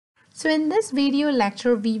So in this video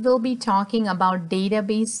lecture, we will be talking about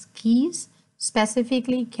database keys,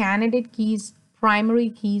 specifically candidate keys, primary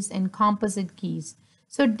keys, and composite keys.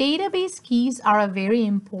 So database keys are a very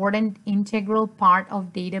important integral part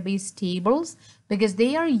of database tables because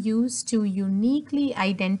they are used to uniquely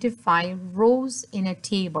identify rows in a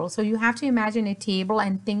table. So you have to imagine a table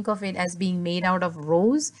and think of it as being made out of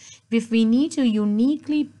rows. If we need to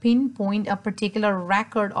uniquely pinpoint a particular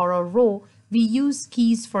record or a row, we use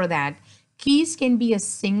keys for that. Keys can be a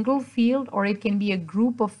single field or it can be a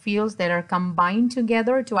group of fields that are combined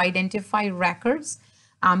together to identify records.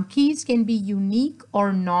 Keys can be unique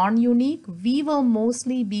or non-unique. We will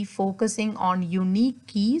mostly be focusing on unique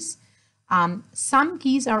keys. Some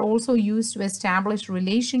keys are also used to establish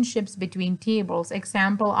relationships between tables.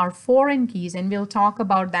 Example are foreign keys, and we'll talk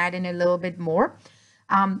about that in a little bit more.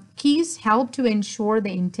 Keys help to ensure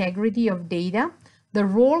the integrity of data. The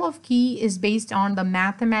role of key is based on the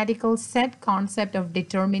mathematical set concept of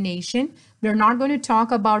determination. We're not going to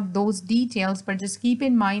talk about those details, but just keep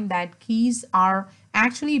in mind that keys are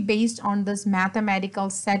actually based on this mathematical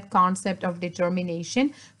set concept of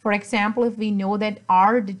determination. For example, if we know that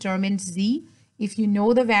R determines Z, if you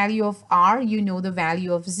know the value of R, you know the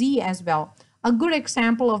value of Z as well. A good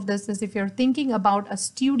example of this is if you're thinking about a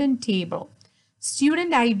student table.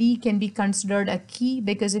 Student ID can be considered a key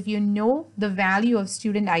because if you know the value of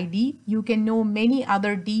student ID, you can know many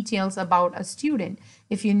other details about a student.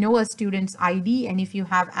 If you know a student's ID and if you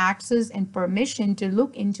have access and permission to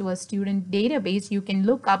look into a student database, you can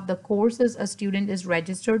look up the courses a student is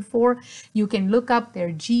registered for. You can look up their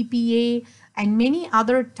GPA and many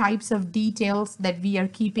other types of details that we are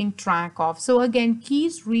keeping track of. So again,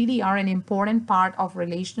 keys really are an important part of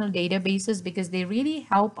relational databases because they really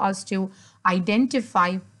help us to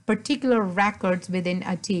identify particular records within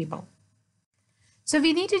a table. So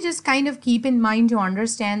we need to just kind of keep in mind to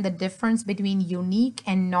understand the difference between unique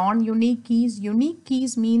and non-unique keys. Unique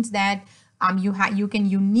keys means that you can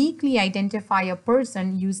uniquely identify a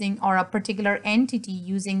person using or a particular entity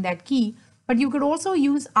using that key, but you could also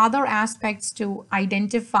use other aspects to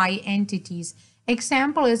identify entities.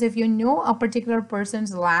 Example is if you know a particular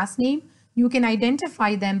person's last name, you can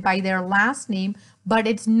identify them by their last name, but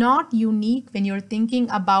it's not unique when you're thinking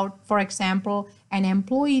about, for example, an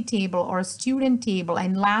employee table or a student table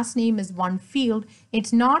and last name is one field.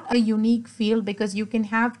 It's not a unique field because you can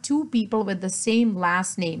have two people with the same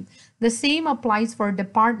last name. The same applies for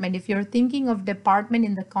department. If you're thinking of department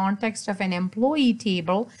in the context of an employee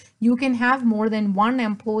table, you can have more than one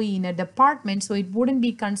employee in a department, so it wouldn't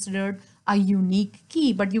be considered a unique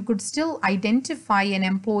key, but you could still identify an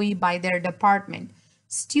employee by their department.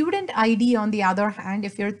 Student ID, on the other hand,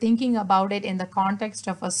 if you're thinking about it in the context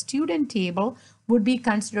of a student table, would be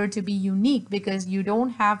considered to be unique because you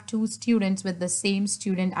don't have two students with the same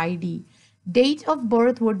student ID. Date of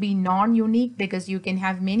birth would be non-unique because you can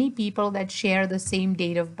have many people that share the same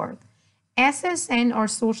date of birth. SSN or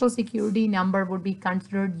social security number would be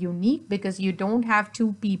considered unique because you don't have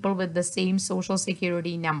two people with the same social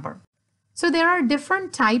security number. So there are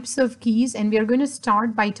different types of keys, and we are going to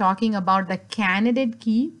start by talking about the candidate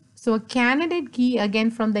key. So a candidate key,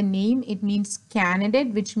 again from the name, it means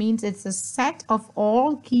candidate, which means it's a set of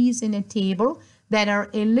all keys in a table that are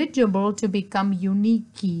eligible to become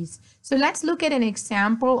unique keys. So let's look at an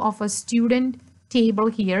example of a student table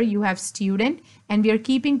here. You have student, and we are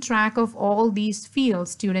keeping track of all these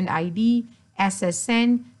fields: student ID,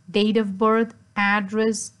 SSN, date of birth,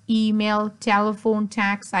 address, email, telephone,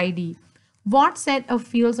 tax ID. What set of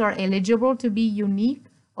fields are eligible to be unique?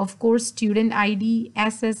 Of course, student ID,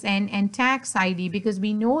 SSN, and tax ID, because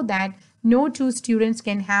we know that no two students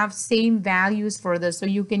can have same values for this. So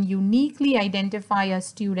you can uniquely identify a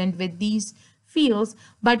student with these fields.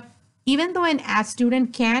 But even though a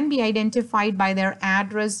student can be identified by their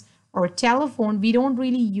address or telephone, we don't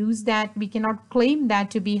really use that. We cannot claim that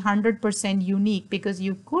to be 100% unique because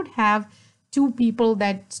you could have two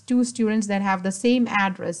students that have the same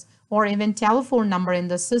address or even telephone number in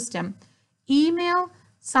the system. Email,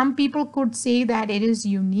 some people could say that it is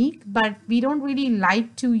unique, but we don't really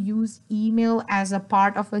like to use email as a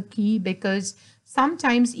part of a key because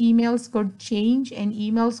sometimes emails could change and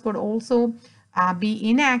emails could also be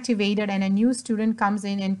inactivated and a new student comes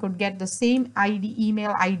in and could get the same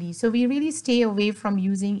email ID. So we really stay away from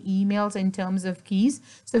using emails in terms of keys.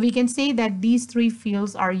 So we can say that these three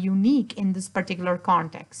fields are unique in this particular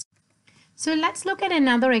context. So let's look at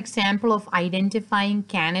another example of identifying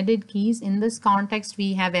candidate keys. In this context,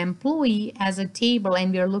 we have employee as a table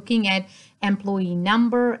and we're looking at employee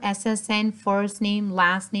number, SSN, first name,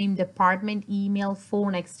 last name, department, email,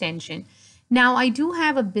 phone extension. Now, I do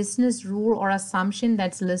have a business rule or assumption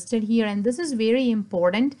that's listed here, and this is very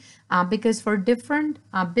important because for different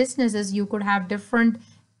businesses, you could have different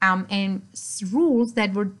rules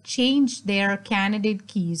that would change their candidate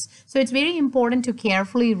keys. So it's very important to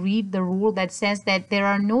carefully read the rule that says that there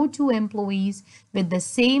are no two employees with the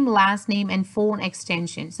same last name and phone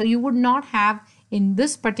extension. So you would not have, in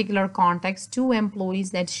this particular context, two employees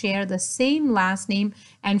that share the same last name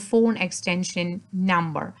and phone extension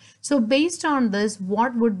number. So based on this,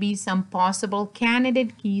 what would be some possible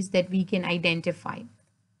candidate keys that we can identify?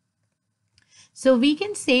 So we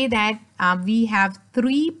can say that we have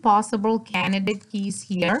three possible candidate keys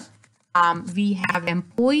here. We have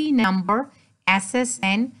employee number,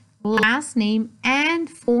 SSN, last name, and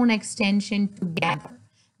phone extension together.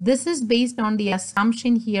 This is based on the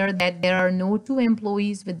assumption here that there are no two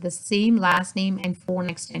employees with the same last name and phone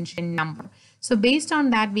extension number. So based on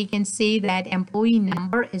that, we can say that employee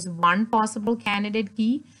number is one possible candidate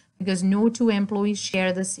key because no two employees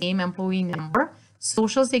share the same employee number.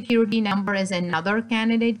 Social security number is another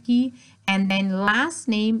candidate key, and then last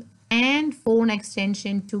name and phone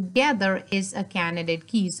extension together is a candidate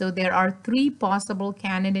key. So there are three possible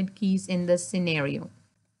candidate keys in this scenario.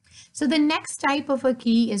 So the next type of a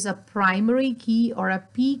key is a primary key or a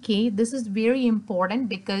PK. This is very important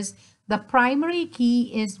because the primary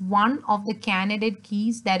key is one of the candidate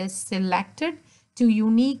keys that is selected to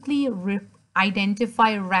uniquely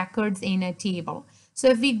identify records in a table. So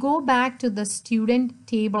if we go back to the student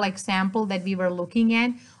table example that we were looking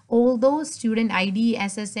at, although student ID,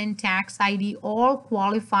 SSN, tax ID all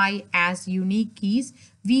qualify as unique keys,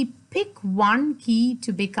 we pick one key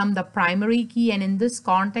to become the primary key. And in this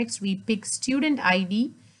context, we pick student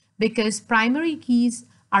ID because primary keys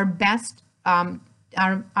are best,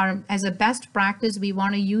 as a best practice, we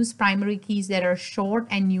want to use primary keys that are short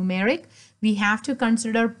and numeric. We have to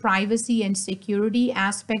consider privacy and security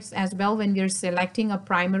aspects as well when we're selecting a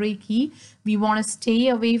primary key. We want to stay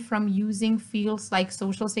away from using fields like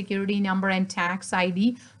social security number and tax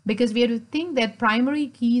ID because we have to think that primary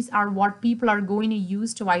keys are what people are going to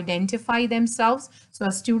use to identify themselves. So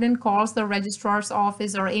a student calls the registrar's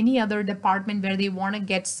office or any other department where they want to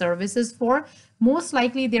get services for. Most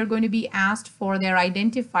likely they're going to be asked for their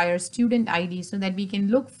identifier, student ID, so that we can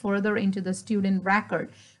look further into the student record.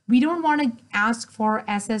 We don't want to ask for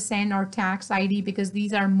SSN or tax ID because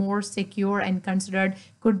these are more secure and considered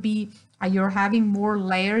could be you're having more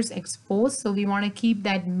layers exposed. So we want to keep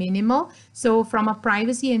that minimal. So from a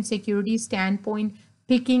privacy and security standpoint,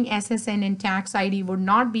 picking SSN and tax ID would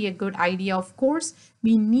not be a good idea. Of course,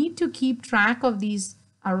 we need to keep track of these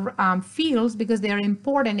fields because they are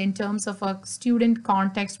important in terms of a student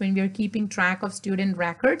context when we are keeping track of student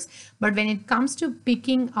records. But when it comes to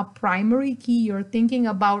picking a primary key, you're thinking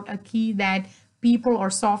about a key that people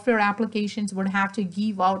or software applications would have to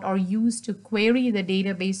give out or use to query the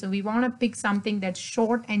database. So we want to pick something that's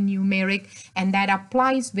short and numeric and that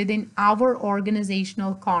applies within our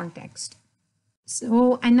organizational context.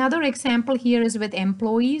 So another example here is with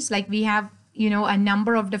employees, like we have a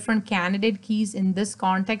number of different candidate keys in this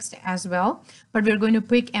context as well, but we're going to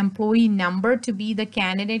pick employee number to be the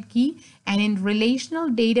candidate key. And in relational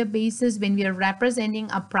databases, when we are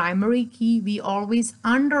representing a primary key, we always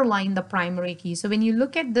underline the primary key. So when you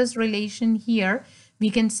look at this relation here, we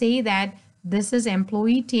can say that this is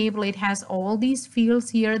employee table. It has all these fields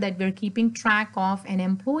here that we're keeping track of, and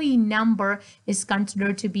employee number is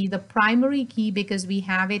considered to be the primary key because we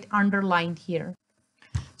have it underlined here.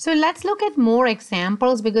 So let's look at more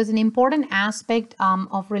examples because an important aspect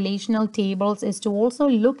of relational tables is to also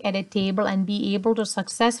look at a table and be able to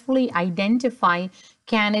successfully identify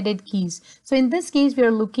candidate keys. So in this case, we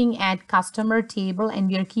are looking at customer table and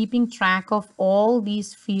we are keeping track of all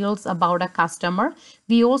these fields about a customer.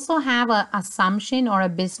 We also have an assumption or a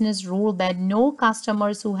business rule that no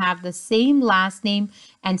customers who have the same last name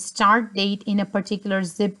and start date in a particular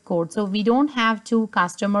zip code. So we don't have two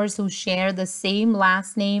customers who share the same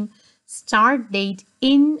last name, start date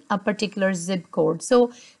in a particular zip code.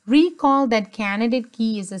 So recall that candidate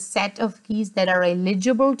key is a set of keys that are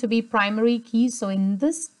eligible to be primary keys. So in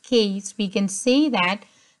this case, we can say that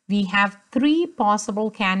we have three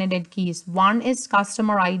possible candidate keys. One is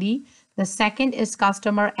customer ID, the second is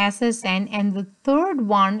customer SSN, and the third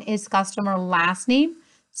one is customer last name,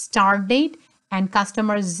 start date, and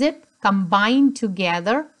customer zip combined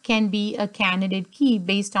together can be a candidate key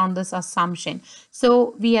based on this assumption.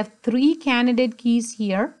 So we have three candidate keys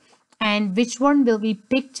here, and which one will we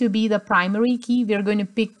pick to be the primary key? We're going to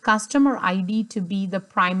pick customer ID to be the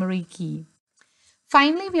primary key.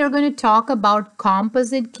 Finally, we are going to talk about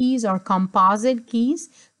composite keys or composite keys.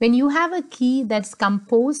 When you have a key that's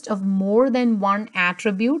composed of more than one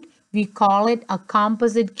attribute, we call it a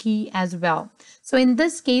composite key as well. So in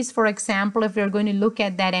this case, for example, if we're going to look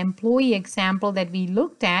at that employee example that we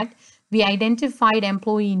looked at, we identified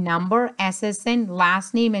employee number, SSN,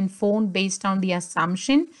 last name, and phone based on the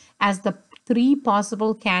assumption as the three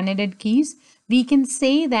possible candidate keys. We can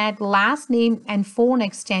say that last name and phone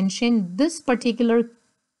extension, this particular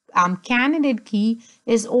candidate key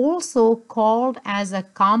is also called as a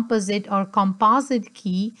composite or composite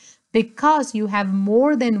key because you have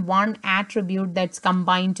more than one attribute that's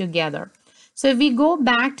combined together. So if we go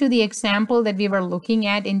back to the example that we were looking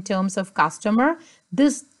at in terms of customer,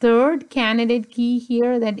 this third candidate key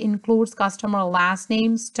here that includes customer last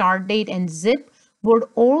name, start date, and zip would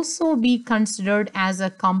also be considered as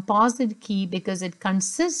a composite key because it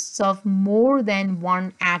consists of more than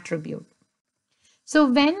one attribute. So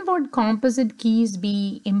when would composite keys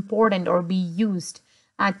be important or be used?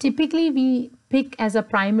 Typically, we pick as a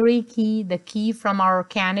primary key the key from our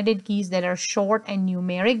candidate keys that are short and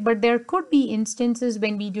numeric, but there could be instances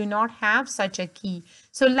when we do not have such a key.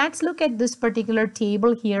 So let's look at this particular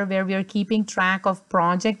table here where we are keeping track of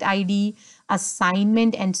project ID,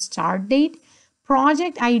 assignment, and start date.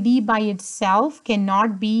 Project ID by itself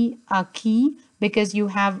cannot be a key because you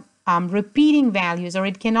have repeating values, or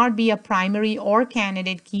it cannot be a primary or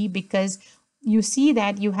candidate key because you see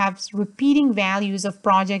that you have repeating values of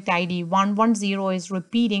project ID. 110 is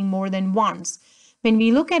repeating more than once. When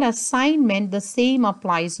we look at assignment, the same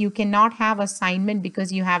applies. You cannot have assignment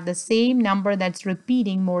because you have the same number that's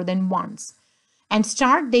repeating more than once. And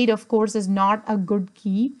start date, of course, is not a good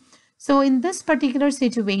key. So in this particular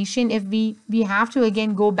situation, if we have to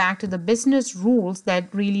again go back to the business rules that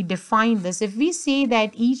really define this. If we say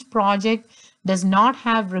that each project does not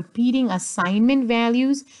have repeating assignment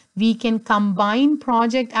values, we can combine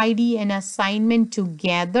project ID and assignment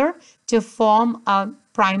together to form a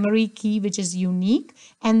primary key which is unique,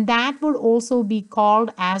 and that would also be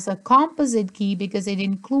called as a composite key because it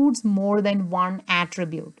includes more than one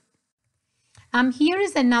attribute. Here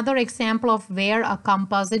is another example of where a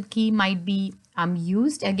composite key might be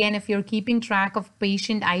used. Again, if you're keeping track of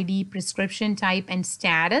patient ID, prescription type, and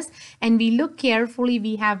status, and we look carefully,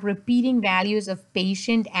 we have repeating values of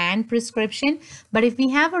patient and prescription. But if we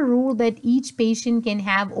have a rule that each patient can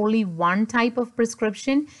have only one type of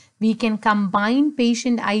prescription, we can combine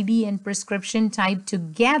patient ID and prescription type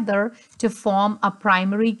together to form a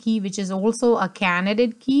primary key, which is also a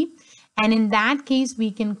candidate key. And in that case,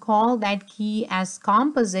 we can call that key as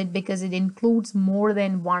composite because it includes more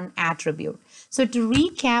than one attribute. So to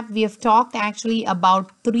recap, we have talked actually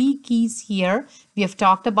about three keys here. We have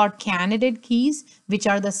talked about candidate keys, which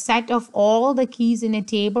are the set of all the keys in a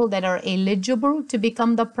table that are eligible to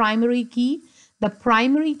become the primary key. The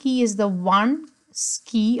primary key is the one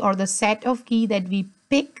key or the set of key that we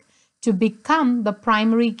pick to become the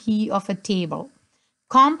primary key of a table.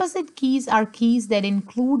 Composite keys are keys that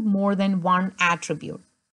include more than one attribute.